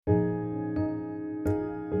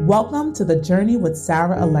Welcome to the Journey with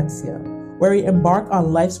Sarah Alexia, where we embark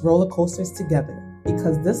on life's roller coasters together,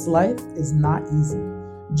 because this life is not easy.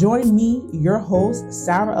 Join me, your host,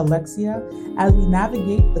 Sarah Alexia, as we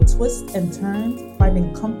navigate the twists and turns,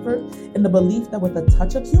 finding comfort in the belief that with a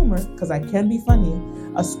touch of humor, because I can be funny,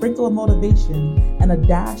 a sprinkle of motivation, and a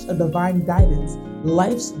dash of divine guidance,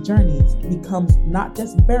 life's journeys becomes not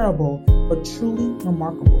just bearable, but truly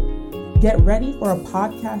remarkable. Get ready for a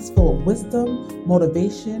podcast full of wisdom,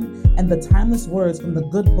 motivation, and the timeless words from the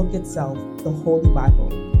good book itself, the Holy Bible.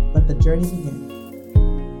 Let the journey begin.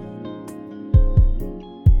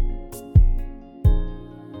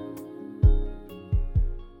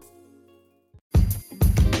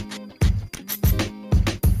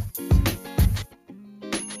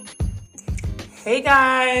 Hey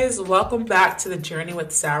guys, welcome back to the Journey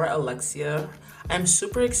with Sarah Alexia. I'm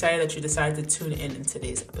super excited that you decided to tune in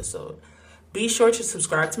today's episode. Be sure to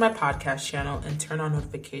subscribe to my podcast channel and turn on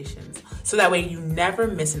notifications so that way you never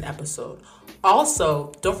miss an episode.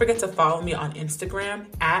 Also, don't forget to follow me on Instagram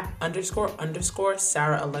at __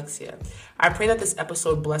 Sarah Alexia. I pray that this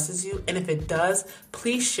episode blesses you, and if it does,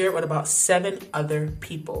 please share it with about 7 other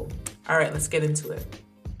people. All right, let's get into it.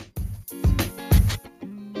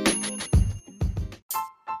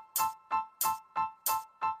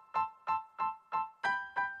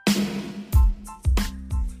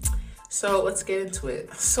 So let's get into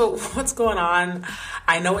it. So what's going on?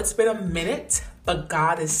 I know it's been a minute, but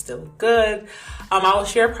God is still good. I will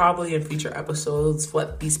share probably in future episodes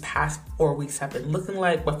what these past 4 weeks have been looking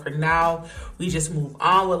like. But for now, we just move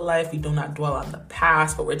on with life. We do not dwell on the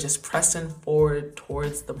past, but we're just pressing forward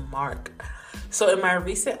towards the mark. So in my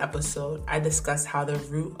recent episode, I discussed how the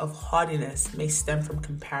root of haughtiness may stem from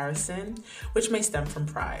comparison, which may stem from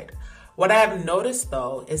pride. What I have noticed,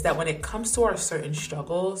 though, is that when it comes to our certain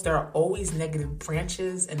struggles, there are always negative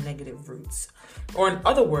branches and negative roots. Or in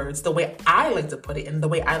other words, the way I like to put it and the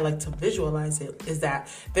way I like to visualize it is that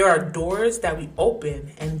there are doors that we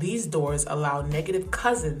open, and these doors allow negative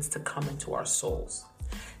cousins to come into our souls.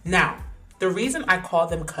 Now, the reason I call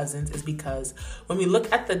them cousins is because when we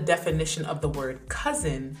look at the definition of the word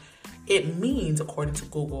cousin, it means, according to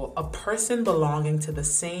Google, a person belonging to the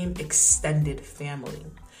same extended family.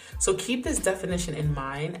 So keep this definition in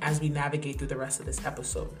mind as we navigate through the rest of this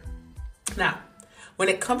episode. Now, when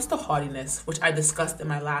it comes to haughtiness, which I discussed in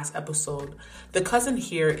my last episode, the cousin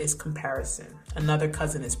here is comparison. Another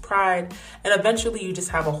cousin is pride. And eventually you just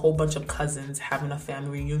have a whole bunch of cousins having a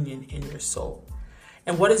family reunion in your soul.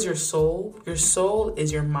 And what is your soul? Your soul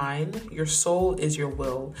is your mind, your soul is your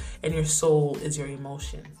will, and your soul is your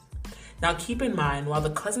emotion. Now, keep in mind, while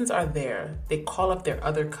the cousins are there, they call up their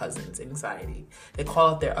other cousins' anxiety. They call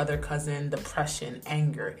up their other cousin depression,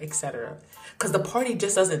 anger, etc. Because the party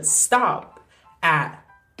just doesn't stop at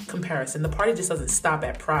comparison. The party just doesn't stop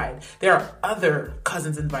at pride. There are other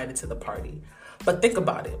cousins invited to the party. But think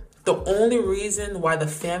about it. The only reason why the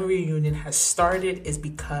family reunion has started is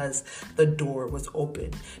because the door was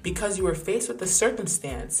open. Because you were faced with the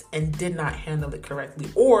circumstance and did not handle it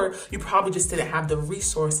correctly. Or you probably just didn't have the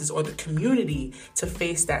resources or the community to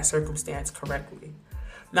face that circumstance correctly.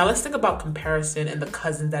 Now let's think about comparison and the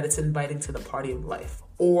cousin that it's inviting to the party of life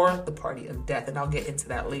or the party of death. And I'll get into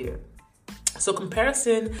that later. So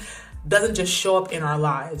comparison doesn't just show up in our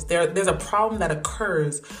lives. There's a problem that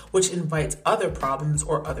occurs which invites other problems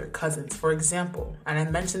or other cousins. For example, and I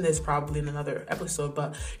mentioned this probably in another episode,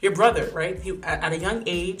 but your brother, right? At a young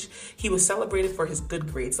age, he was celebrated for his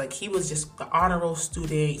good grades. Like he was just the honor roll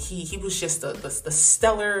student. He was just the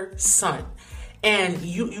stellar son. And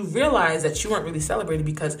you realize that you weren't really celebrated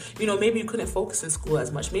because, maybe you couldn't focus in school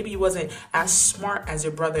as much. Maybe you wasn't as smart as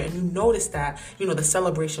your brother. And you noticed that, the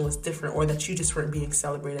celebration was different or that you just weren't being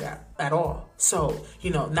celebrated at all. So,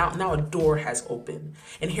 now a door has opened.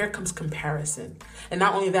 And here comes comparison. And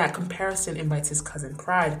not only that, comparison invites his cousin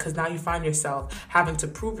pride because now you find yourself having to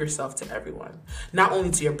prove yourself to everyone. Not only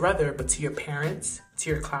to your brother, but to your parents, to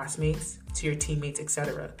your classmates, to your teammates,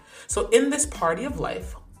 etc. So in this party of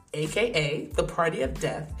life, AKA the party of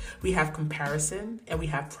death, we have comparison and we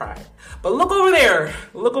have pride. But look over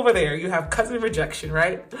there, you have cousin rejection,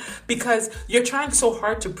 right? Because you're trying so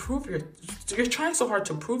hard to prove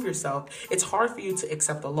yourself. It's hard for you to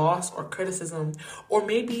accept a loss or criticism, or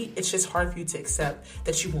maybe it's just hard for you to accept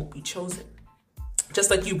that you won't be chosen. just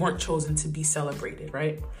like you weren't chosen to be celebrated,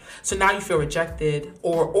 right? So now you feel rejected,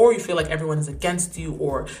 or you feel like everyone is against you,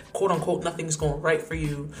 or quote unquote nothing's going right for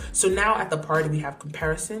you. So now at the party we have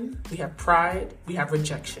comparison, we have pride, we have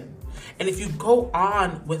rejection. And if you go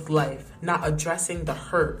on with life not addressing the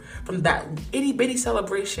hurt from that itty bitty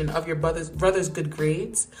celebration of your brother's good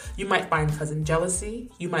grades, you might find cousin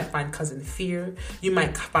jealousy, you might find cousin fear, you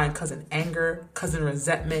might find cousin anger, cousin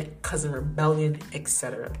resentment, cousin rebellion,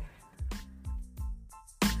 etc.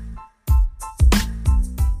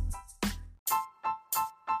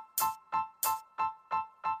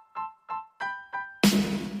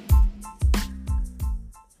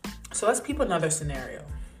 So let's peep another scenario.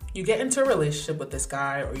 You get into a relationship with this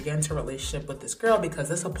guy, or you get into a relationship with this girl, because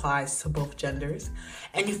this applies to both genders,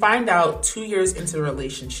 and you find out 2 years into the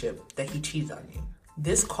relationship that he cheated on you.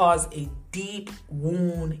 This caused a deep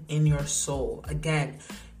wound in your soul. Again,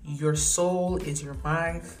 your soul is your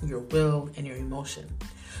mind, your will, and your emotion.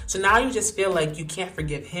 So now you just feel like you can't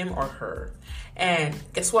forgive him or her. And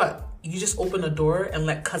guess what? You just open the door and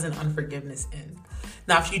let cousin unforgiveness in.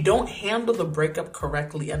 Now, if you don't handle the breakup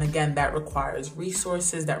correctly, and again, that requires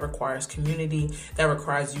resources, that requires community, that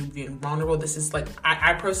requires you being vulnerable. This is like,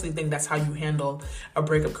 I personally think that's how you handle a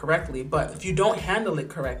breakup correctly. But if you don't handle it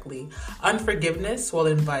correctly, unforgiveness will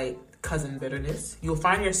invite cousin bitterness. You'll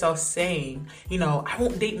find yourself saying, I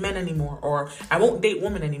won't date men anymore, or I won't date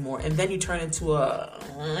women anymore. And then you turn into I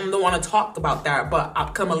don't want to talk about that, but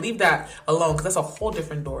I'm going to leave that alone because that's a whole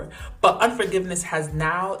different door. But unforgiveness has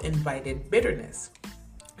now invited bitterness.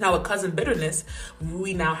 Now with cousin bitterness,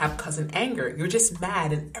 we now have cousin anger. You're just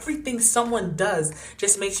mad, and everything someone does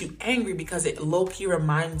just makes you angry because it low-key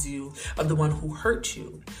reminds you of the one who hurt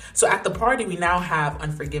you. So at the party, we now have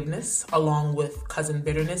unforgiveness along with cousin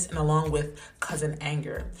bitterness and along with cousin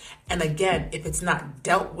anger. And again, if it's not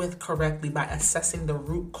dealt with correctly by assessing the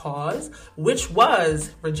root cause, which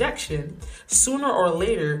was rejection, sooner or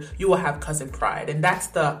later, you will have cousin pride. And that's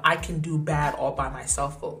the I can do bad all by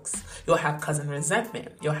myself, folks. You'll have cousin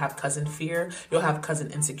resentment. You'll have cousin fear, you'll have cousin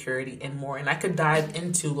insecurity, and more. And I could dive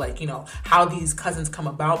into how these cousins come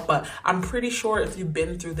about, but I'm pretty sure if you've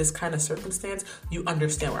been through this kind of circumstance, you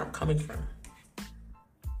understand where I'm coming from.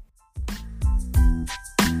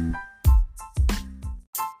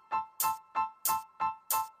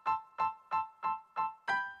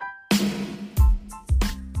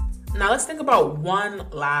 Now let's think about one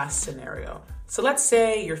last scenario. So let's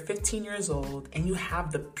say you're 15 years old and you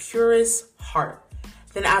have the purest heart.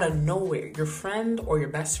 Then out of nowhere, your friend or your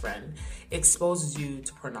best friend exposes you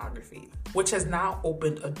to pornography, which has now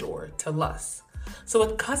opened a door to lust. So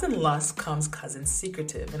with cousin lust comes cousin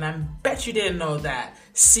secretive. And I bet you didn't know that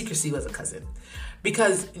secrecy was a cousin.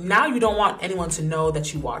 Because now you don't want anyone to know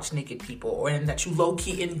that you watch naked people, and that you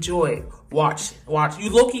low-key enjoyed watching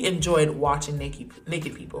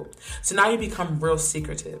naked people. So now you become real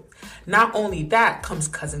secretive. Not only that comes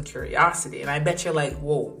cousin curiosity. And I bet you're like,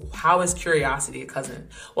 whoa, how is curiosity a cousin?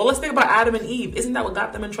 Well, let's think about Adam and Eve. Isn't that what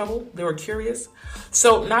got them in trouble? They were curious.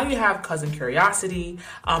 So now you have cousin curiosity,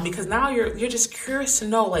 because now you're just curious to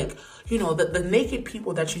know, the naked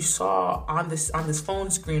people that you saw on this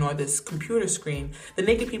phone screen or this computer screen, the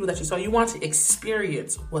naked people that you saw, you want to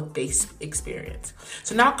experience what they experience.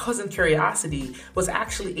 So now cousin curiosity was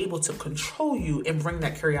actually able to control you and bring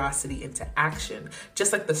that curiosity into action,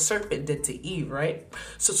 just like the serpent did to Eve, right?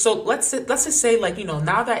 So let's just say,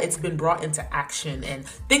 now that it's been brought into action and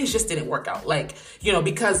things just didn't work out,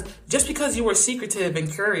 because you were secretive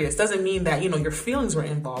and curious doesn't mean that, your feelings were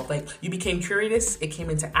involved. You became curious, it came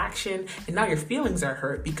into action, and now your feelings are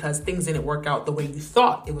hurt because things didn't work out the way you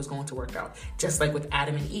thought it was going to work out. Just like with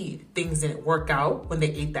Adam and Eve, things didn't work out when they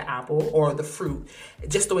ate the apple or the fruit,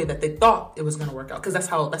 just the way that they thought it was going to work out. Because that's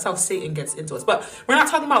how Satan gets into us. But we're not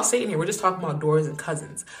talking about Satan here. We're just talking about doors and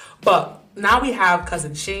cousins. But now we have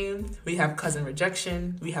cousin shame, we have cousin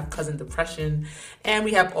rejection, we have cousin depression, and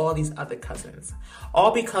we have all these other cousins,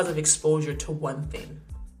 all because of exposure to one thing.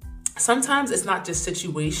 Sometimes it's not just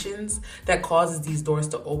situations that causes these doors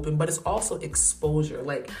to open, but it's also exposure.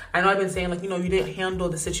 I know I've been saying, you didn't handle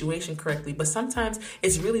the situation correctly, but sometimes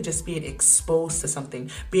it's really just being exposed to something,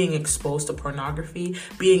 being exposed to pornography,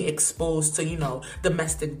 being exposed to,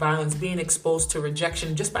 domestic violence, being exposed to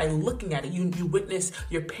rejection just by looking at it. You witness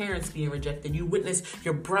your parents being rejected, you witness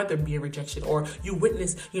your brother being rejected, or you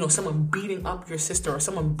witness, someone beating up your sister or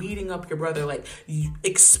someone beating up your brother.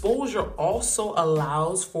 Exposure also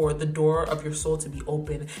allows for the door of your soul to be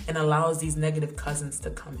open and allows these negative cousins to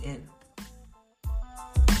come in.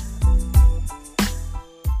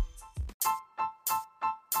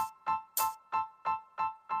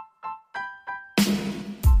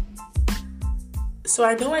 So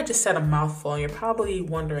I know I just said a mouthful, and you're probably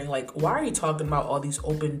wondering, like, why are you talking about all these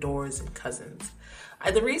open doors and cousins?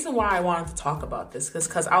 The reason why I wanted to talk about this is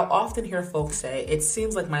because I'll often hear folks say, it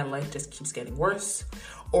seems like my life just keeps getting worse,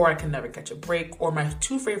 or I can never catch a break, or my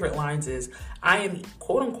two favorite lines is, I am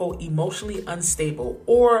quote unquote emotionally unstable,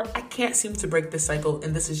 or I can't seem to break this cycle,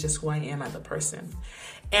 and this is just who I am as a person.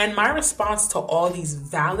 And my response to all these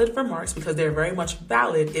valid remarks, because they're very much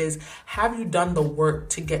valid, is have you done the work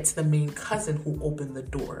to get to the main cousin who opened the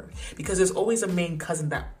door? Because there's always a main cousin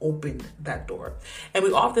that opened that door. And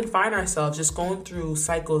we often find ourselves just going through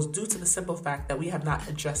cycles due to the simple fact that we have not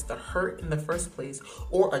addressed the hurt in the first place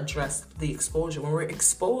or addressed the exposure. When we're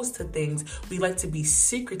exposed to things, we like to be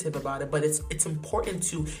secretive about it, but it's important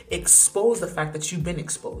to expose the fact that you've been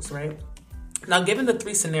exposed, right? Now, given the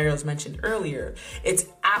three scenarios mentioned earlier, it's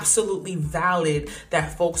absolutely valid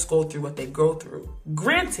that folks go through what they go through.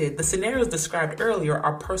 Granted, the scenarios described earlier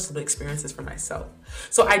are personal experiences for myself.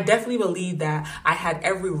 So I definitely believe that I had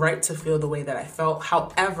every right to feel the way that I felt.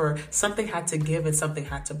 However, something had to give and something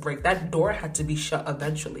had to break. That door had to be shut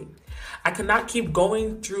eventually. I could not keep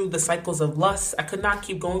going through the cycles of lust. I could not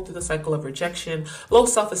keep going through the cycle of rejection, low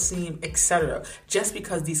self-esteem, etc. just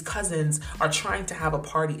because these cousins are trying to have a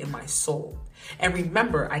party in my soul. And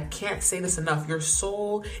remember, I can't say this enough. Your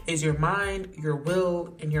soul is your mind, your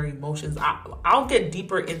will, and your emotions. I'll get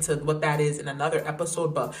deeper into what that is in another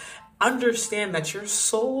episode, but understand that your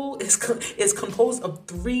soul is composed of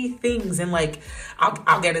three things. And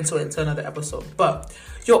I'll get into it into another episode. But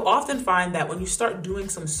you'll often find that when you start doing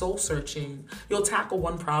some soul searching, you'll tackle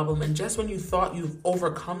one problem. And just when you thought you've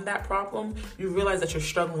overcome that problem, you realize that you're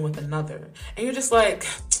struggling with another. And you're just like,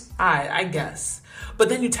 I guess. But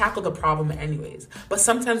then you tackle the problem anyways. But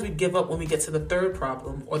sometimes we give up when we get to the third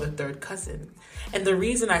problem or the third cousin. And the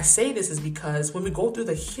reason I say this is because when we go through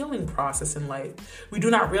the healing process in life, we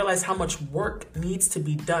do not realize how much work needs to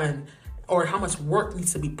be done or how much work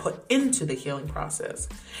needs to be put into the healing process.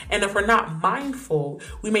 And if we're not mindful,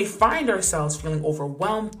 we may find ourselves feeling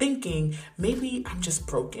overwhelmed, thinking, maybe I'm just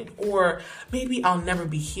broken, or maybe I'll never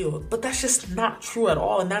be healed. But that's just not true at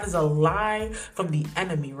all. And that is a lie from the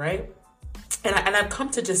enemy, right? And I've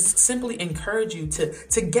come to just simply encourage you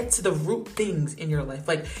to get to the root things in your life.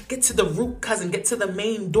 Like, get to the root cousin, get to the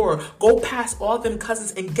main door, go past all them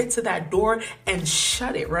cousins and get to that door and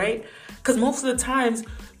shut it, right? Because most of the times,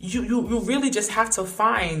 you really just have to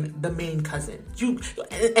find the main cousin.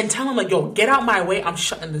 And tell them, like, yo, get out my way, I'm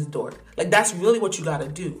shutting this door. Like, that's really what you gotta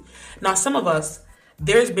do. Now, some of us,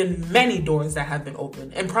 there's been many doors that have been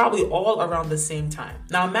opened, and probably all around the same time.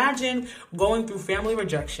 Now imagine going through family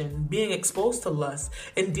rejection, being exposed to lust,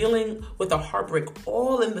 and dealing with a heartbreak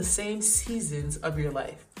all in the same seasons of your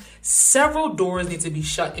life. Several doors need to be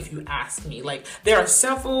shut if you ask me. Like, there are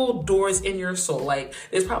several doors in your soul. Like,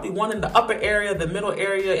 there's probably one in the upper area, the middle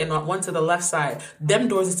area, and one to the left side. Them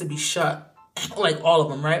doors need to be shut, like all of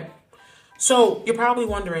them, right? So you're probably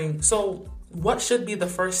wondering, so what should be the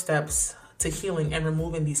first steps to healing and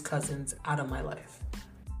removing these cousins out of my life?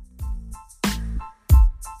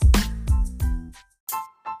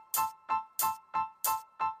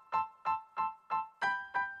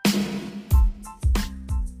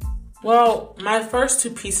 Well, my first two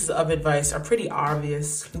pieces of advice are pretty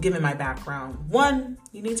obvious given my background. One,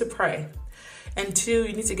 you need to pray. And two,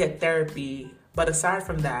 you need to get therapy. But aside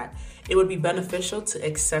from that, it would be beneficial to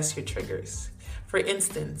assess your triggers. For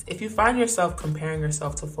instance, if you find yourself comparing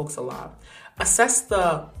yourself to folks a lot, assess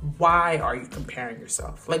the why are you comparing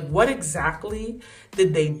yourself? Like, what exactly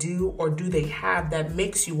did they do or do they have that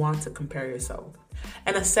makes you want to compare yourself?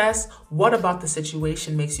 And assess what about the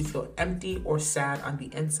situation makes you feel empty or sad on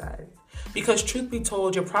the inside. Because truth be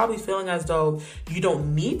told, you're probably feeling as though you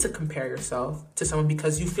don't need to compare yourself to someone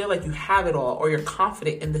because you feel like you have it all or you're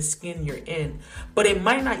confident in the skin you're in. But it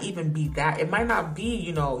might not even be that. It might not be,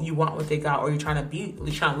 you want what they got or you're trying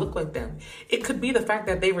to look like them. It could be the fact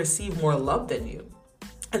that they receive more love than you.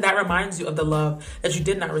 And that reminds you of the love that you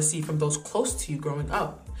did not receive from those close to you growing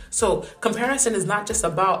up. So comparison is not just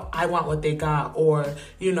about I want what they got or,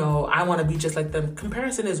 I want to be just like them.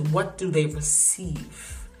 Comparison is what do they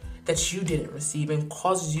receive that you didn't receive and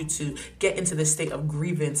causes you to get into this state of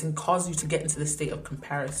grievance and causes you to get into this state of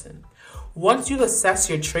comparison. Once you assess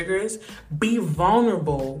your triggers, be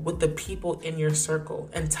vulnerable with the people in your circle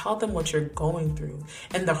and tell them what you're going through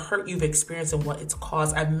and the hurt you've experienced and what it's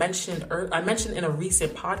caused. I mentioned in a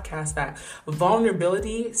recent podcast that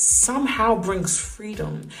vulnerability somehow brings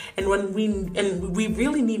freedom. And we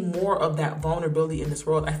really need more of that vulnerability in this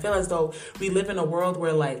world. I feel as though we live in a world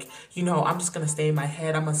where I'm just going to stay in my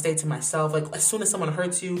head. I'm going to stay to myself. Like, as soon as someone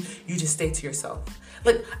hurts you, you just stay to yourself.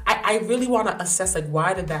 Like, I really want to assess,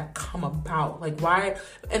 why did that come come about? Like, why?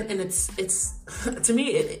 And it's to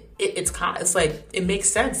me, it's like, it makes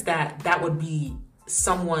sense that would be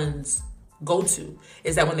someone's go-to,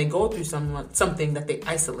 is that when they go through something that they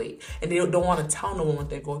isolate and they don't want to tell no one what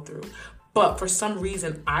they go through. But for some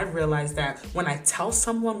reason, I realized that when I tell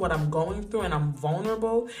someone what I'm going through and I'm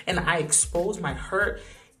vulnerable and I expose my hurt,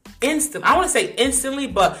 I want to say instantly,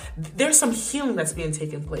 but there's some healing that's being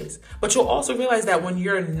taken place. But you'll also realize that when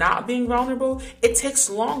you're not being vulnerable, it takes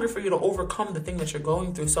longer for you to overcome the thing that you're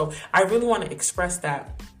going through. So I really want to express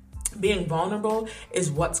that being vulnerable is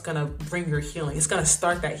what's going to bring your healing. It's going to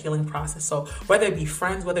start that healing process. So whether it be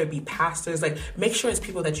friends, whether it be pastors, like, make sure it's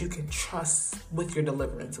people that you can trust with your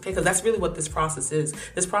deliverance. Okay. Because that's really what this process is.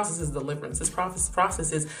 This process is deliverance. This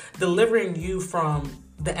process is delivering you from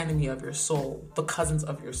the enemy of your soul, the cousins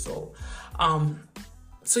of your soul.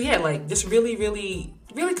 So yeah, like, just really, really,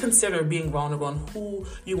 really consider being vulnerable and who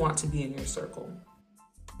you want to be in your circle.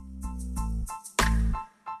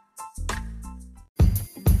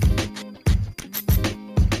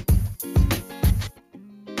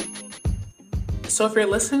 So if you're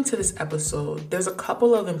listening to this episode, there's a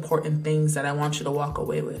couple of important things that I want you to walk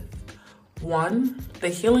away with. One, the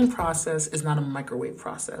healing process is not a microwave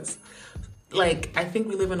process. Like, I think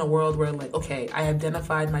we live in a world where, like, okay, I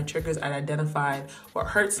identified my triggers, I identified what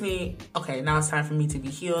hurts me. Okay, now it's time for me to be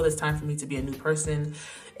healed. It's time for me to be a new person.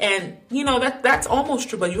 And, you know, that's almost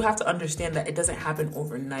true, but you have to understand that it doesn't happen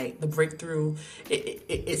overnight. The breakthrough,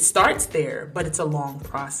 it starts there, but it's a long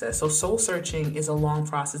process. So soul searching is a long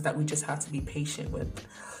process that we just have to be patient with.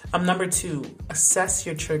 Number 2, assess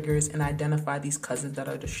your triggers and identify these cousins that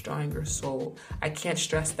are destroying your soul. I can't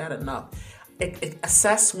stress that enough.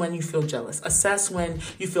 Assess when you feel jealous. Assess when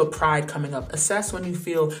you feel pride coming up. Assess when you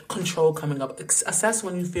feel control coming up. Assess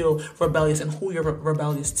when you feel rebellious and who you're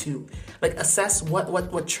rebellious to. Like, assess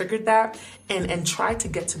what triggered that, and try to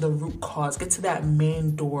get to the root cause, get to that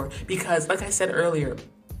main door. Because like I said earlier,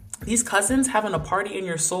 these cousins having a party in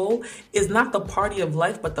your soul is not the party of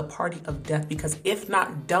life, but the party of death. Because if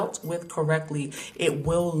not dealt with correctly, it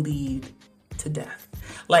will lead to death.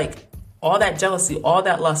 Like, all that jealousy, all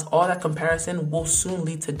that lust, all that comparison will soon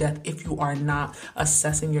lead to death if you are not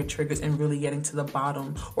assessing your triggers and really getting to the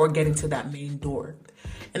bottom or getting to that main door.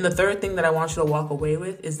 And the third thing that I want you to walk away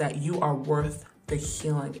with is that you are worth the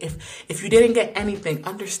healing. If you didn't get anything,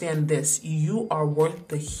 understand this: you are worth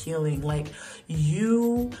the healing. Like,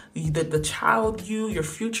 the child, your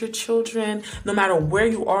future children, no matter where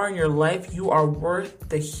you are in your life, you are worth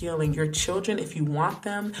the healing. Your children, if you want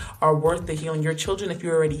them, are worth the healing. Your children, if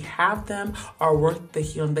you already have them, are worth the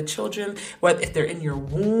healing. The children, whether if they're in your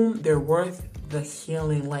womb, they're worth the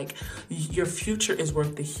healing. Like, your future is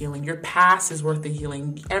worth the healing. Your past is worth the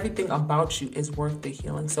healing. Everything about you is worth the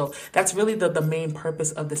healing. So that's really the main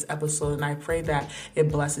purpose of this episode. And I pray that it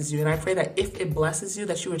blesses you. And I pray that if it blesses you,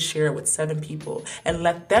 that you would share it with 7 people and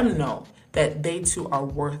let them know that they too are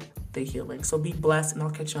worth the healing. So be blessed, and I'll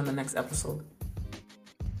catch you on the next episode.